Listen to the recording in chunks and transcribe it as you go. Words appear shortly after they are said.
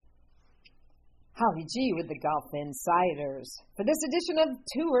Holly G with the Golf Insiders. For this edition of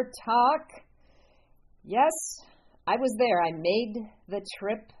Tour Talk, yes, I was there. I made the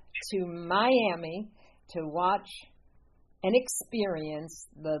trip to Miami to watch and experience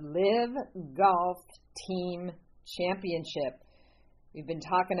the LIV Golf Team Championship. We've been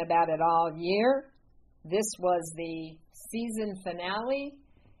talking about it all year. This was the season finale,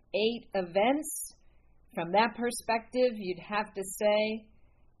 8 events. From that perspective, you'd have to say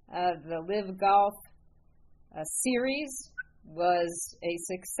the LIV Golf series was a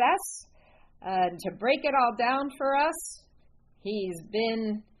success. And to break it all down for us, he's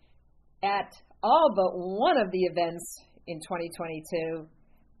been at all but one of the events in 2022.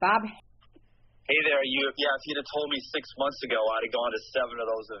 Bob. Hey there. If you'd have told me 6 months ago I'd have gone to 7 of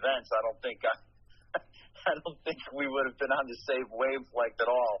those events, I don't think we would have been on the same wavelength at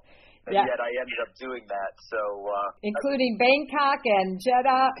all. And yet I ended up doing that. So, including Bangkok and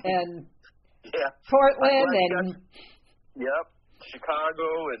Jeddah and Portland and Chicago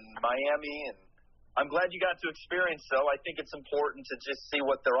and Miami, and I'm glad you got to experience. So I think it's important to just see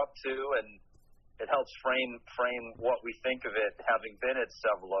what they're up to, and it helps frame what we think of it, having been at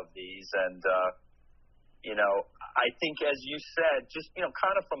several of these. And I think, as you said, just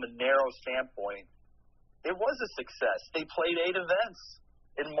kind of from a narrow standpoint, it was a success. They played 8 events.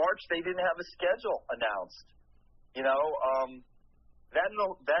 In March, they didn't have a schedule announced. That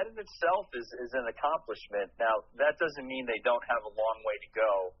in itself is an accomplishment. Now, that doesn't mean they don't have a long way to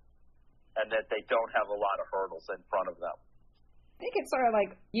go and that they don't have a lot of hurdles in front of them. I think it's sort of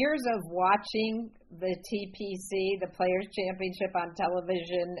like years of watching the TPC, the Players' Championship on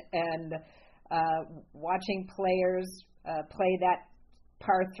television, and watching players play that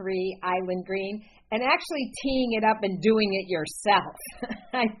par 3 island green, and actually teeing it up and doing it yourself.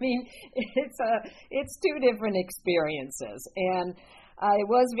 I mean, it's 2 different experiences. And it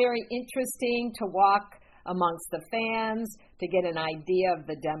was very interesting to walk amongst the fans, to get an idea of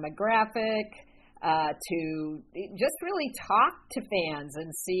the demographic, to just really talk to fans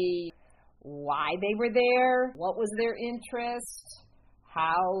and see why they were there, what was their interest,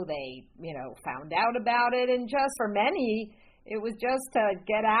 how they, found out about it. And just for many, it was just to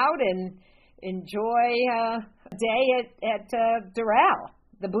get out and enjoy a day at Doral,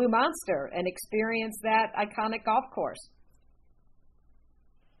 the Blue Monster, and experience that iconic golf course.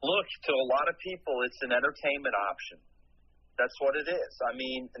 Look, to a lot of people, it's an entertainment option. That's what it is. I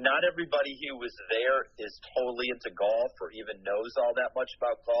mean, not everybody who was there is totally into golf or even knows all that much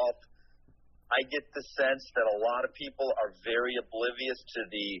about golf. I get the sense that a lot of people are very oblivious to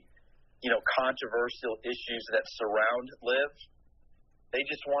the controversial issues that surround LIV. They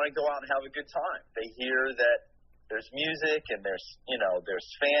just want to go out and have a good time. They hear that there's music and there's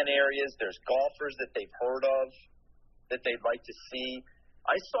fan areas, there's golfers that they've heard of that they'd like to see.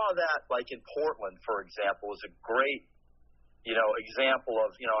 I saw that in Portland, for example, was a great, example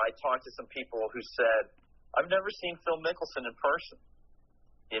of, I talked to some people who said, I've never seen Phil Mickelson in person.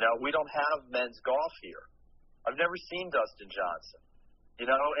 We don't have men's golf here. I've never seen Dustin Johnson.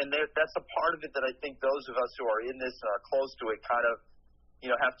 And that's a part of it that I think those of us who are in this and are close to it kind of,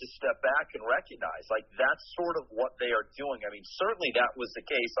 have to step back and recognize. That's sort of what they are doing. I mean, certainly that was the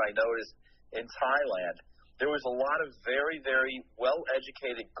case I noticed in Thailand. There was a lot of very, very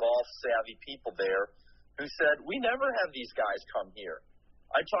well-educated, golf-savvy people there who said, we never have these guys come here.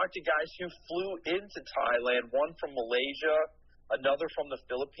 I talked to guys who flew into Thailand, one from Malaysia, another from the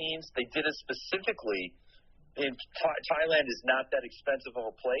Philippines. They did it specifically. Thailand is not that expensive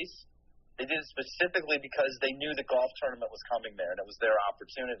of a place. They did it specifically because they knew the golf tournament was coming there, and it was their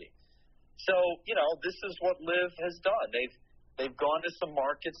opportunity. So, this is what LIV has done. They've gone to some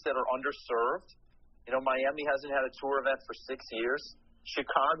markets that are underserved. Miami hasn't had a tour event for 6 years.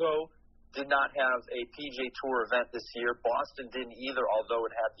 Chicago did not have a PGA Tour event this year. Boston didn't either, although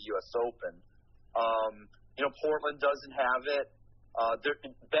it had the U.S. Open. Portland doesn't have it.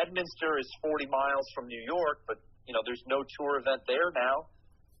 Bedminster is 40 miles from New York, but there's no tour event there now.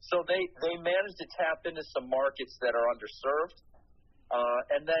 So they managed to tap into some markets that are underserved,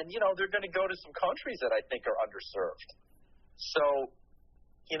 and then they're going to go to some countries that I think are underserved. So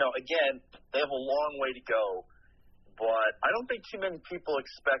again, they have a long way to go, but I don't think too many people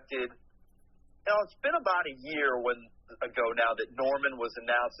expected. It's been about a year ago now that Norman was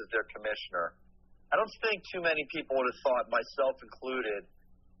announced as their commissioner. I don't think too many people would have thought, myself included,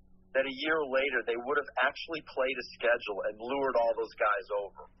 that a year later they would have actually played a schedule and lured all those guys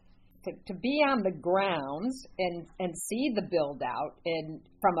over. To be on the grounds and see the build-out and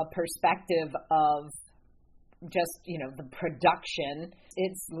from a perspective of just, the production,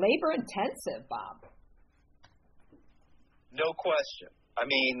 it's labor-intensive, Bob. No question. I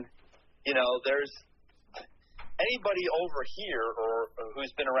mean, There's anybody over here or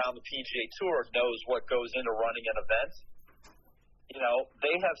who's been around the PGA Tour knows what goes into running an event.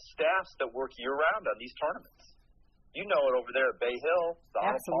 They have staffs that work year-round on these tournaments. You know it over there at Bay Hill,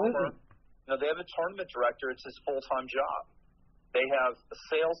 Donald Palmer. They have a tournament director. It's his full-time job. They have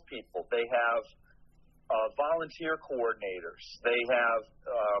salespeople. They have volunteer coordinators. They have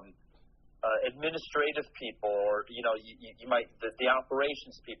administrative people, or you might the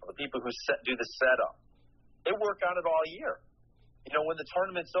operations people, the people who do the setup. They work on it all year. When the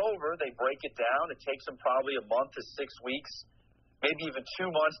tournament's over, they break it down. It takes them probably a month to 6 weeks, maybe even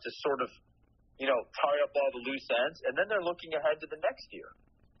 2 months to sort of tie up all the loose ends, and then they're looking ahead to the next year.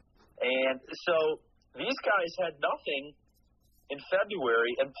 And so these guys had nothing in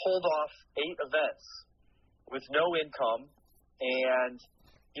February and pulled off 8 events with no income, and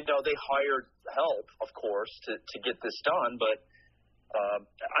they hired help, of course, to get this done. But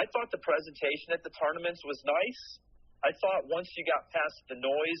I thought the presentation at the tournaments was nice. I thought once you got past the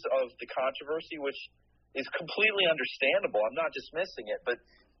noise of the controversy, which is completely understandable, I'm not dismissing it, but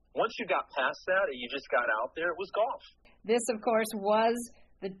once you got past that and you just got out there, it was golf. This, of course, was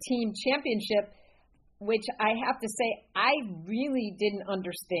the team championship, which I have to say I really didn't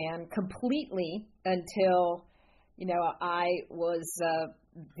understand completely until, I was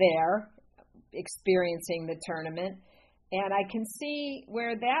there experiencing the tournament. And I can see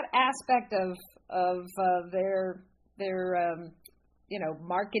where that aspect of their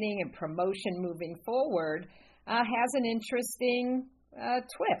marketing and promotion moving forward has an interesting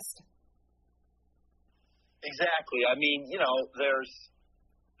twist. Exactly. I mean,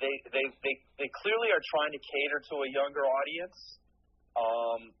 they clearly are trying to cater to a younger audience,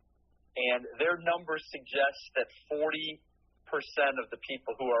 and their numbers suggest that 40% of the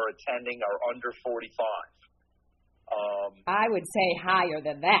people who are attending are under 45. I would say higher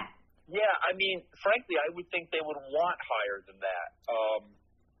than that. Yeah, I mean, frankly, I would think they would want higher than that.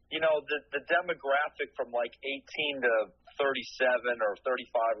 The demographic from like 18 to 37 or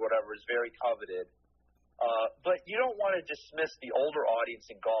 35, whatever, is very coveted. But you don't want to dismiss the older audience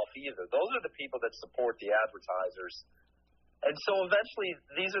in golf either. Those are the people that support the advertisers. And so eventually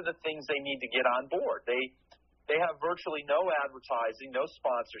these are the things they need to get on board. They have virtually no advertising, no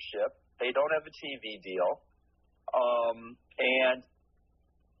sponsorship. They don't have a TV deal. And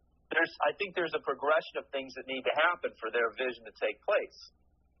I think there's a progression of things that need to happen for their vision to take place.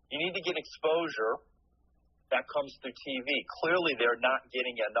 You need to get exposure that comes through TV. Clearly they're not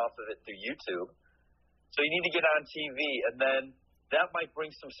getting enough of it through YouTube. So you need to get on TV, and then that might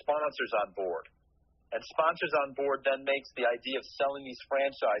bring some sponsors on board. And sponsors on board then makes the idea of selling these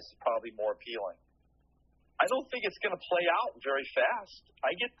franchises probably more appealing. I don't think it's going to play out very fast.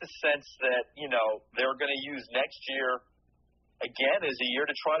 I get the sense that, they're going to use next year again as a year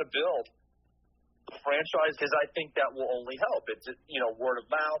to try to build the franchise, because I think that will only help. It's, word of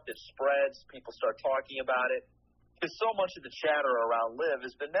mouth, it spreads, people start talking about it. Because so much of the chatter around LIV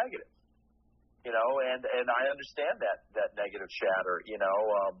has been negative, and I understand that negative chatter,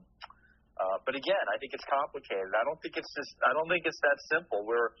 but again, I think it's complicated. I don't think it's that simple.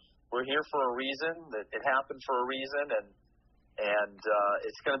 We're here for a reason. It happened for a reason, and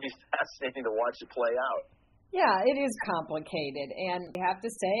it's going to be fascinating to watch it play out. Yeah, it is complicated, and I have to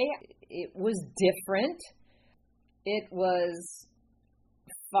say it was different. It was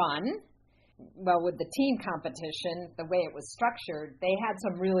fun. Well, with the team competition, the way it was structured, they had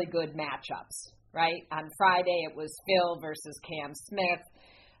some really good matchups, right? On Friday, it was Phil versus Cam Smith.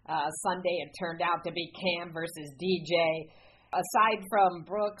 Sunday, it turned out to be Cam versus DJ. Aside from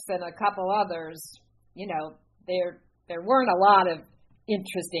Brooks and a couple others, there weren't a lot of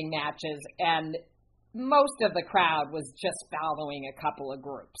interesting matches, and most of the crowd was just following a couple of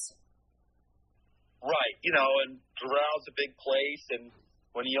groups. Right, and Doral a big place, and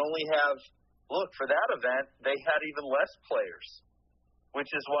when you only have, for that event, they had even less players, which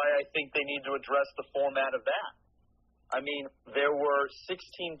is why I think they need to address the format of that. I mean, there were 16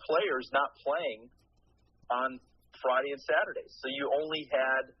 players not playing on Friday and Saturday. So you only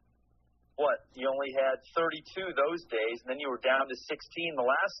had, 32 those days, and then you were down to 16 the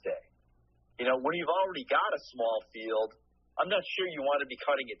last day. When you've already got a small field, I'm not sure you want to be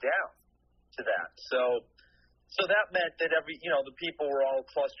cutting it down to that. So that meant that the people were all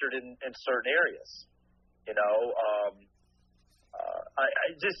clustered in certain areas.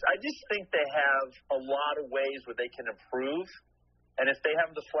 I just think they have a lot of ways where they can improve, and if they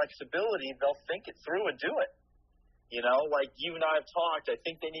have the flexibility, they'll think it through and do it. Like you and I have talked, I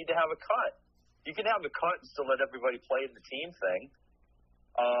think they need to have a cut. You can have a cut and still let everybody play in the team thing.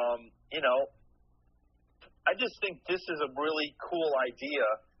 I just think this is a really cool idea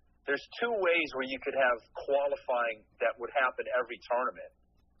there's two ways where you could have qualifying that would happen every tournament.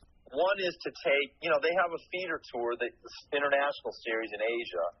 One is to take, they have a feeder tour, the international series in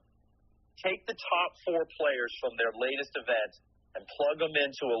Asia. Take the top 4 players from their latest event and plug them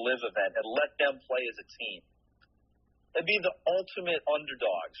into a LIV event and let them play as a team. It'd be the ultimate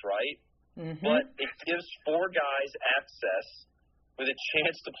underdogs, right? Mm-hmm. But it gives 4 guys access with a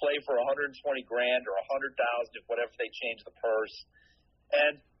chance to play for $120,000 or $100,000 if whatever they change the purse.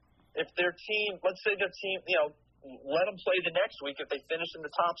 And if their team, let's say their team, let them play the next week if they finish in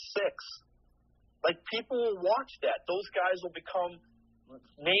the top 6. Like, people will watch that. Those guys will become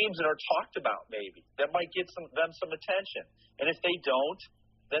names that are talked about maybe. That might get them some attention. And if they don't,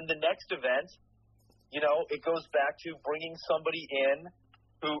 then the next event, it goes back to bringing somebody in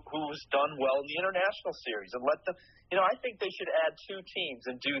who's done well in the international series and let them, I think they should add 2 teams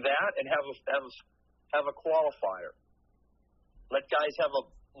and do that and have a qualifier. Let guys have a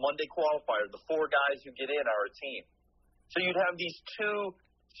Monday qualifier. The 4 guys who get in are a team. So you'd have these 2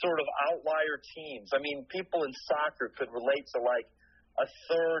 sort of outlier teams. I mean, people in soccer could relate to like a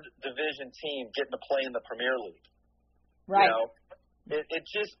 3rd division team getting to play in the Premier League. Right.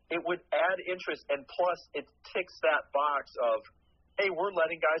 It would add interest, and plus it ticks that box of, hey, we're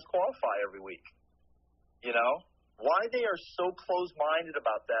letting guys qualify every week. Why they are so close-minded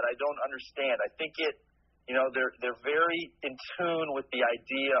about that, I don't understand. I think they're very in tune with the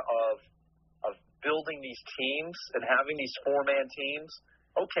idea of building these teams and having these 4-man teams.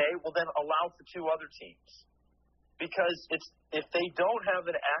 Okay, well then allow for 2 other teams. Because if they don't have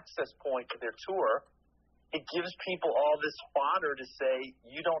an access point to their tour, it gives people all this fodder to say,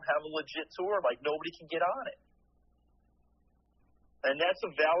 you don't have a legit tour, like nobody can get on it. And that's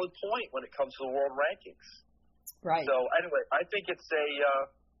a valid point when it comes to the world rankings. Right. So anyway, I think it's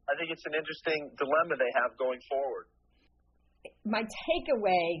an interesting dilemma they have going forward. My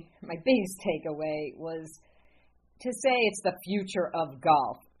biggest takeaway was to say it's the future of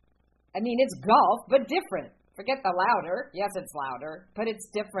golf. I mean, it's golf, but different. Forget the louder. Yes, it's louder, but it's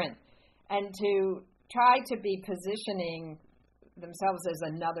different. And to try to be positioning themselves as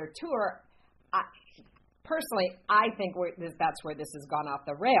another tour, personally, I think that's where this has gone off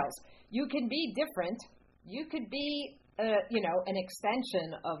the rails. You can be different. You could be, an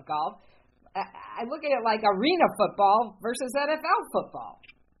extension of golf. I look at it like arena football versus NFL football.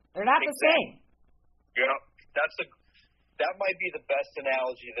 They're not the same. Yeah, that might be the best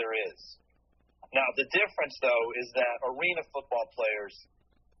analogy there is. Now, the difference, though, is that arena football players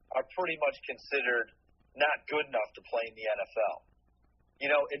are pretty much considered not good enough to play in the NFL.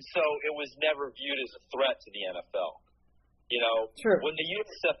 And so it was never viewed as a threat to the NFL. True. When the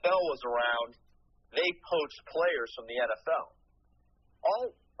USFL was around, they poached players from the NFL.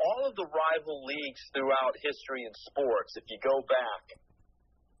 All of the rival leagues throughout history in sports, if you go back,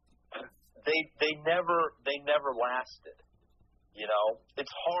 they never lasted.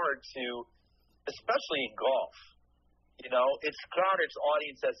 It's hard to, especially in golf. It's got its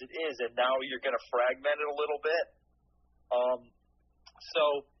audience as it is, and now you're going to fragment it a little bit.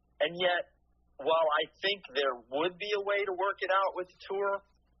 And yet, while I think there would be a way to work it out with the tour,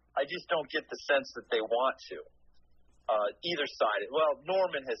 I just don't get the sense that they want to. Either side. Well,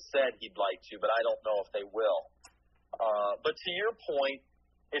 Norman has said he'd like to, but I don't know if they will. But to your point,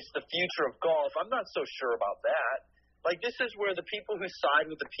 it's the future of golf. I'm not so sure about that. Like, this is where the people who side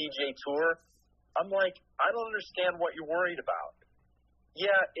with the PGA Tour, I'm like, I don't understand what you're worried about.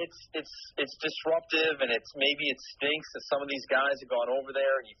 Yeah, it's disruptive, and maybe it stinks that some of these guys have gone over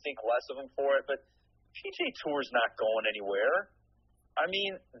there and you think less of them for it, but PGA Tour's not going anywhere. I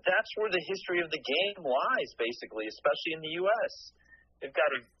mean, that's where the history of the game lies, basically, especially in the U.S. They've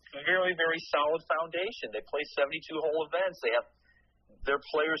got a very, very solid foundation. They play 72-hole events. They have their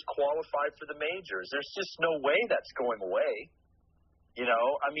players qualified for the majors. There's just no way that's going away.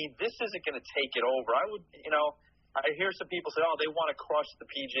 I mean, this isn't going to take it over. I hear some people say, they want to crush the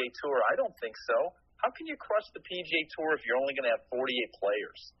PGA Tour. I don't think so. How can you crush the PGA Tour if you're only going to have 48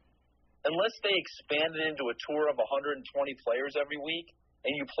 players? Unless they expand it into a tour of 120 players every week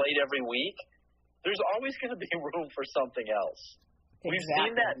and you played every week, there's always going to be room for something else. Exactly. We've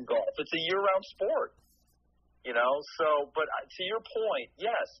seen that in golf. It's a year-round sport. But to your point,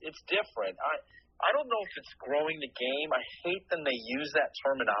 yes, it's different. I don't know if it's growing the game. I hate when they use that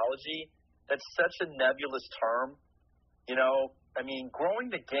terminology. That's such a nebulous term. I mean, growing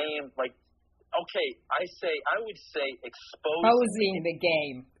the game, like, okay, I would say exposing the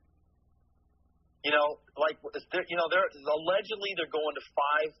game. Allegedly they're going to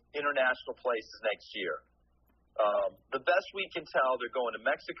 5 international places next year. The best we can tell, they're going to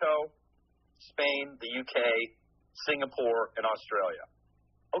Mexico, Spain, the UK, Singapore, and Australia.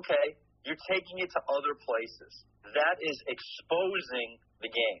 Okay, you're taking it to other places. That is exposing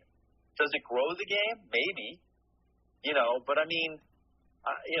the game. Does it grow the game? Maybe. But I mean,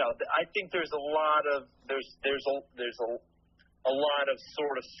 I think there's a lot of a lot of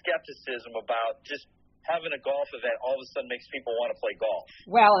sort of skepticism about just having a golf event all of a sudden makes people want to play golf.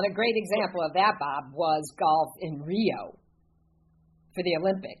 Well, and a great example of that, Bob, was golf in Rio for the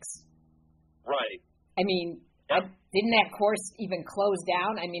Olympics. Right. I mean, didn't that course even close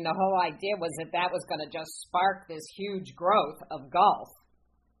down? I mean, the whole idea was that was going to just spark this huge growth of golf.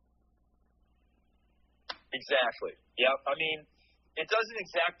 Exactly. Yeah. I mean, it doesn't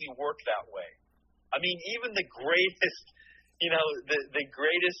exactly work that way. I mean, even the greatest, the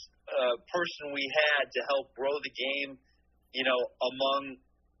greatest person we had to help grow the game, among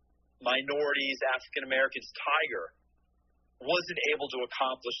minorities, African Americans, Tiger, wasn't able to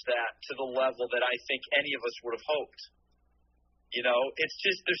accomplish that to the level that I think any of us would have hoped. It's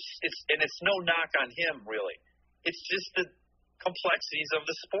just it's no knock on him really. It's just the complexities of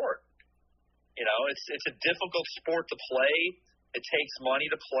the sport. It's a difficult sport to play. It takes money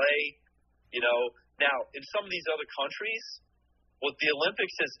to play. Now in some of these other countries, what the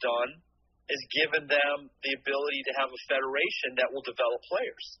Olympics has done is given them the ability to have a federation that will develop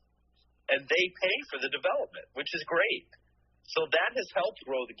players, and they pay for the development, which is great. So that has helped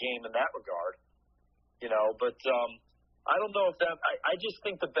grow the game in that regard, but I don't know if that – I just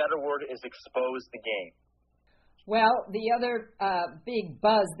think the better word is expose the game. Well, the other big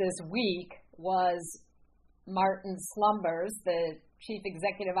buzz this week was Martin Slumbers, the Chief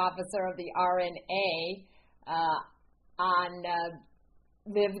Executive Officer of the RNA, on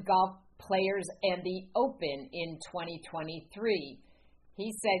LIV Golf players and the Open in 2023.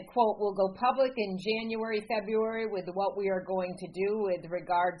 He said, quote, "We'll go public in January, February with what we are going to do with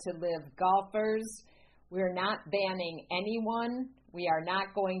regard to LIV golfers. We're not banning anyone. We are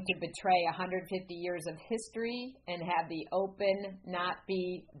not going to betray 150 years of history and have the Open not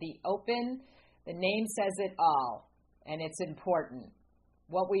be the Open. The name says it all, and it's important.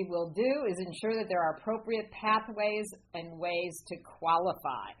 What we will do is ensure that there are appropriate pathways and ways to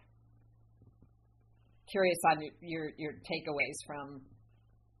qualify." Curious on your takeaways from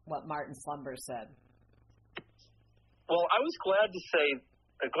what Martin Slumbers said. Well, I was glad to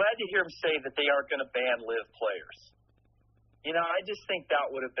hear him say that they aren't going to ban LIV players. I just think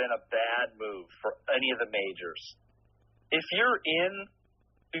that would have been a bad move for any of the majors. If you're in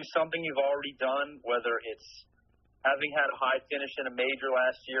do something you've already done, whether it's having had a high finish in a major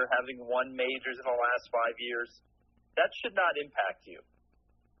last year, having won majors in the last 5 years, that should not impact you.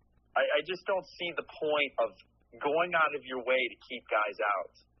 I just don't see the point of going out of your way to keep guys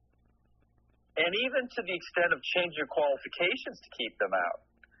out. And even to the extent of changing your qualifications to keep them out.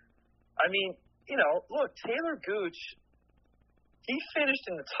 I mean, look, Taylor Gooch, he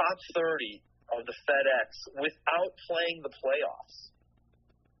finished in the top 30 of the FedEx without playing the playoffs.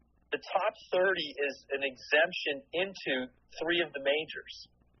 The top 30 is an exemption into 3 of the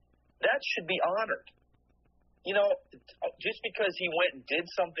majors. That should be honored. Just because he went and did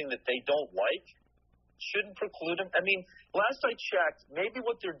something that they don't like shouldn't preclude him. I mean, last I checked, maybe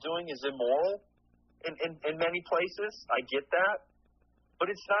what they're doing is immoral in many places. I get that.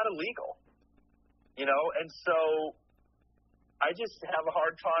 But it's not illegal. And so I just have a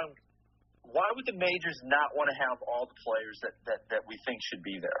hard time. Why would the majors not want to have all the players that we think should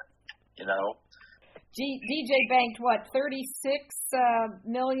be there? DJ banked, $36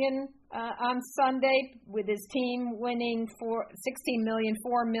 million on Sunday with his team winning $16 million,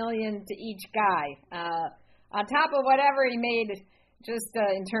 $4 million to each guy. On top of whatever he made just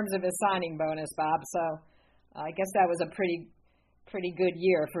in terms of his signing bonus, Bob. So I guess that was a pretty good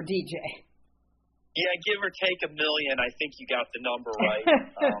year for DJ. Yeah, give or take $1 million. I think you got the number right.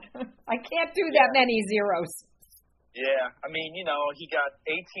 I can't do that many zeros. Yeah, I mean, he got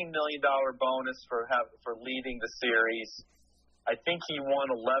 $18 million bonus for leading the series. I think he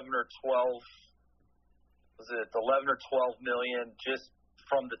won 11 or 12 million just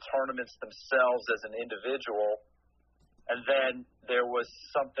from the tournaments themselves as an individual. And then there was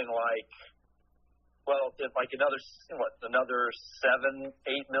something like another 7-8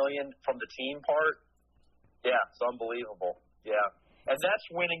 million from the team part. Yeah, it's unbelievable. Yeah. And that's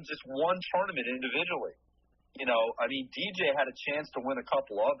winning just one tournament individually. DJ had a chance to win a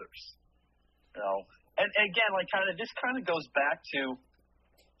couple others. And again, this kind of goes back to,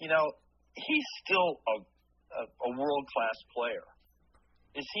 he's still a world-class player.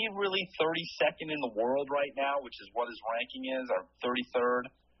 Is he really 32nd in the world right now, which is what his ranking is, or 33rd?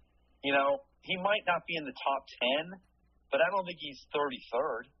 He might not be in the top 10, but I don't think he's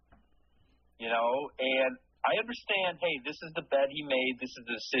 33rd. And I understand, hey, this is the bet he made, this is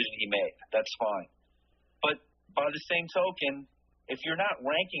the decision he made. That's fine. But by the same token, if you're not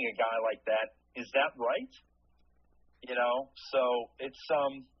ranking a guy like that, is that right? So it's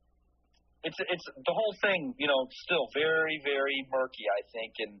the whole thing, still very, very murky, I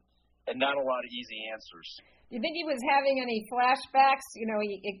think, and not a lot of easy answers. Do you think he was having any flashbacks?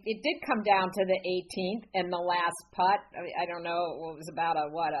 It did come down to the 18th and the last putt. I don't know, it was about a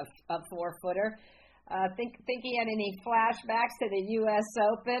 4-footer. Think he had any flashbacks to the U.S.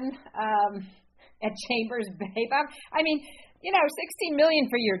 Open at Chambers Bay? I mean, $16 million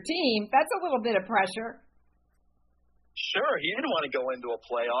for your team, that's a little bit of pressure. Sure, he didn't want to go into a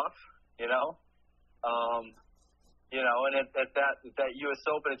playoff, and at that U.S.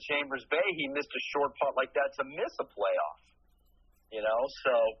 Open at Chambers Bay, he missed a short putt like that to miss a playoff,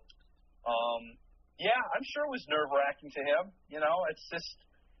 So, I'm sure it was nerve-wracking to him. It's just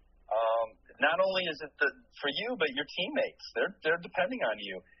not only is it for you, but your teammates. They're depending on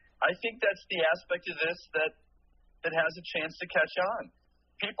you. I think that's the aspect of this that has a chance to catch on.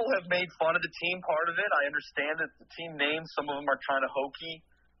 People have made fun of the team part of it. I understand that the team names, some of them are kind of hokey.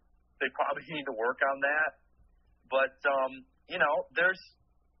 They probably need to work on that. But,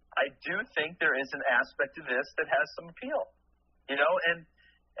 I do think there is an aspect of this that has some appeal, and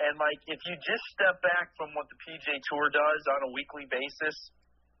like, if you just step back from what the PGA Tour does on a weekly basis,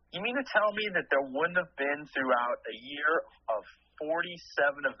 you mean to tell me that there wouldn't have been throughout a year of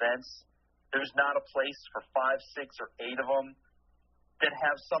 47 events, there's not a place for 5, 6, or 8 of them that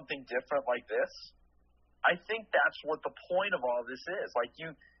have something different like this? I think that's what the point of all this is. Like,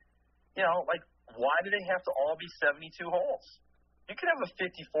 why do they have to all be 72 holes? You could have a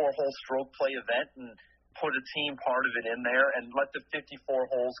 54-hole stroke play event and put a team part of it in there and let the 54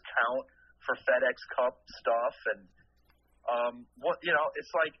 holes count for FedEx Cup stuff. And,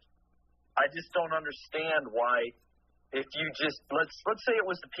 it's like, I just don't understand why, if you just, let's say it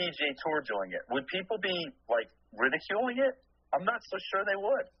was the PGA Tour doing it, would people be, like, ridiculing it? I'm not so sure they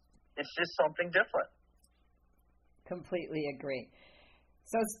would. It's just something different. Completely agree.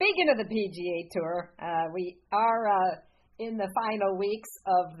 So speaking of the PGA Tour, we are in the final weeks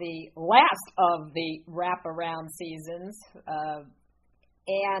of the last of the wraparound seasons.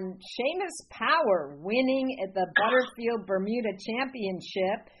 And Seamus Power winning at the Butterfield Bermuda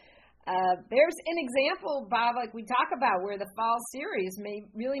Championship. There's an example, Bob, like we talk about, where the fall series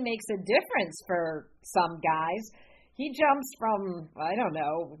really makes a difference for some guys. He jumps from, I don't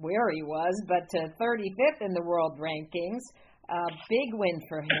know where he was, but to 35th in the world rankings. Big win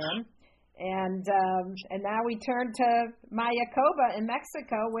for him. And now we turn to Mayakoba in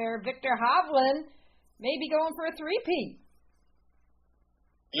Mexico, where Victor Hovland may be going for a three-peat.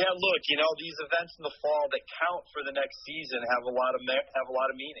 Yeah, look, these events in the fall that count for the next season have a lot of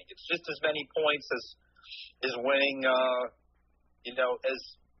meaning. It's just as many points as winning,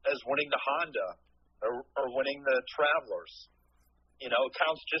 as winning the Honda or winning the Travelers. It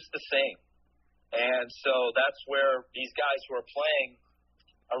counts just the same. And so that's where these guys who are playing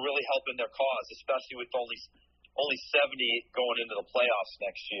are really helping their cause, especially with only 70 going into the playoffs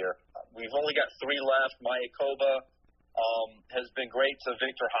next year. We've only got 3 left. Mayakoba has been great to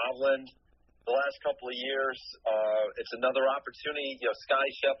Victor Hovland the last couple of years. It's another opportunity.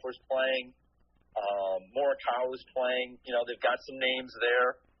 Scottie Scheffler's playing. Morikawa's playing. They've got some names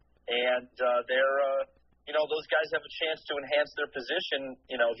there. And those guys have a chance to enhance their position,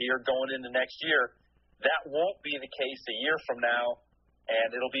 here going into next year. That won't be the case a year from now, and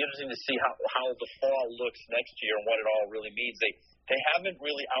it'll be interesting to see how the fall looks next year and what it all really means. They haven't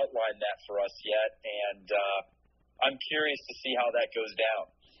really outlined that for us yet, and I'm curious to see how that goes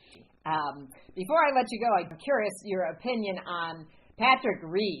down. Before I let you go, I'm curious your opinion on Patrick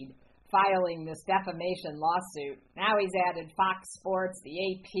Reed filing this defamation lawsuit. Now he's added Fox Sports, the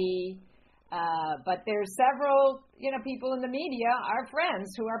AP, but there's several, people in the media, our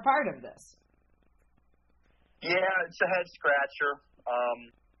friends, who are part of this. Yeah, it's a head scratcher.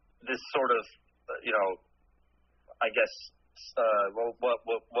 This sort of, I guess, what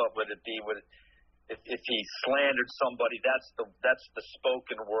would it be? If he slandered somebody, that's the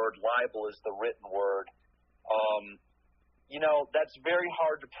spoken word. Libel is the written word. That's very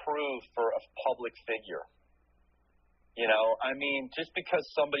hard to prove for a public figure. Just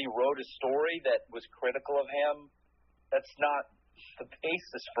because somebody wrote a story that was critical of him, that's not the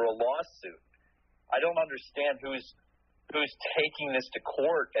basis for a lawsuit. I don't understand who's taking this to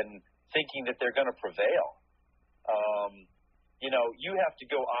court and thinking that they're going to prevail. You have to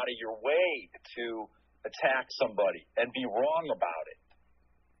go out of your way to attack somebody and be wrong about it.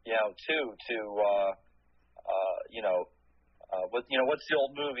 what's the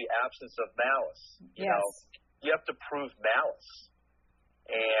old movie, Absence of Malice? You know, you have to prove malice.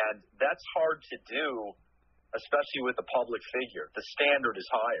 And that's hard to do, especially with a public figure. The standard is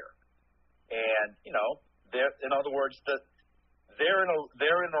higher. And, you know, in other words, they're in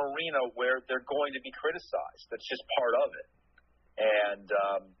an arena where they're going to be criticized. That's just part of it. And,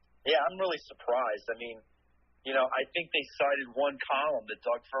 I'm really surprised. I mean, you know, I think they cited one column that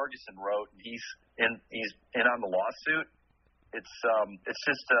Doug Ferguson wrote, and he's in on the lawsuit. It's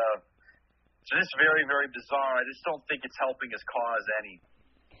just very, very bizarre. I just don't think it's helping his cause any.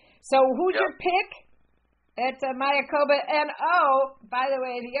 So who's your pick at Mayakoba? And, by the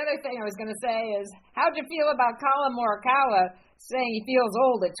way, the other thing I was going to say is, how'd you feel about Collin Morikawa saying he feels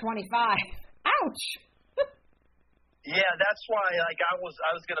old at 25? Ouch! Yeah, that's why. Like I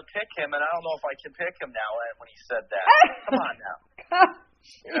was going to pick him, and I don't know if I can pick him now. When he said that, come on now,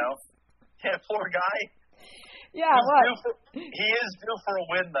 you know, poor guy. Yeah, he is due for a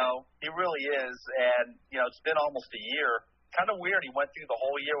win, though. He really is, and you know, it's been almost a year. Kind of weird. He went through the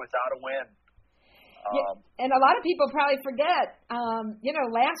whole year without a win. And a lot of people probably forget. You know,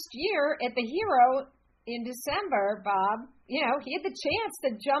 last year at the Hero in December, Bob, you know, he had the chance to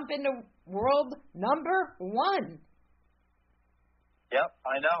jump into world number 1. Yep,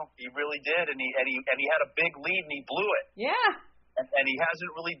 I know. He really did, and he had a big lead, and he blew it. Yeah. And he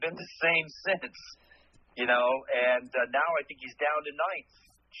hasn't really been the same since, you know. And now I think he's down to 9th.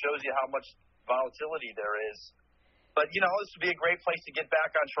 Shows you how much volatility there is. But, you know, this would be a great place to get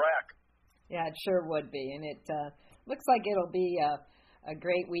back on track. Yeah, it sure would be. And it looks like it'll be a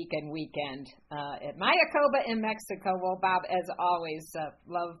great weekend at Mayakoba in Mexico. Well, Bob, as always,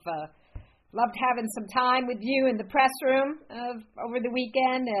 loved having some time with you in the press room over the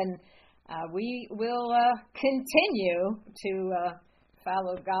weekend, and we will continue to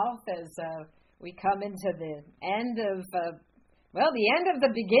follow golf as we come into the end of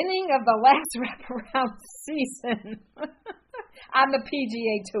the beginning of the last wraparound season on the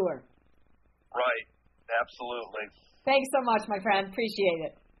PGA Tour. Right, absolutely. Thanks so much, my friend. Appreciate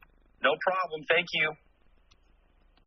it. No problem. Thank you.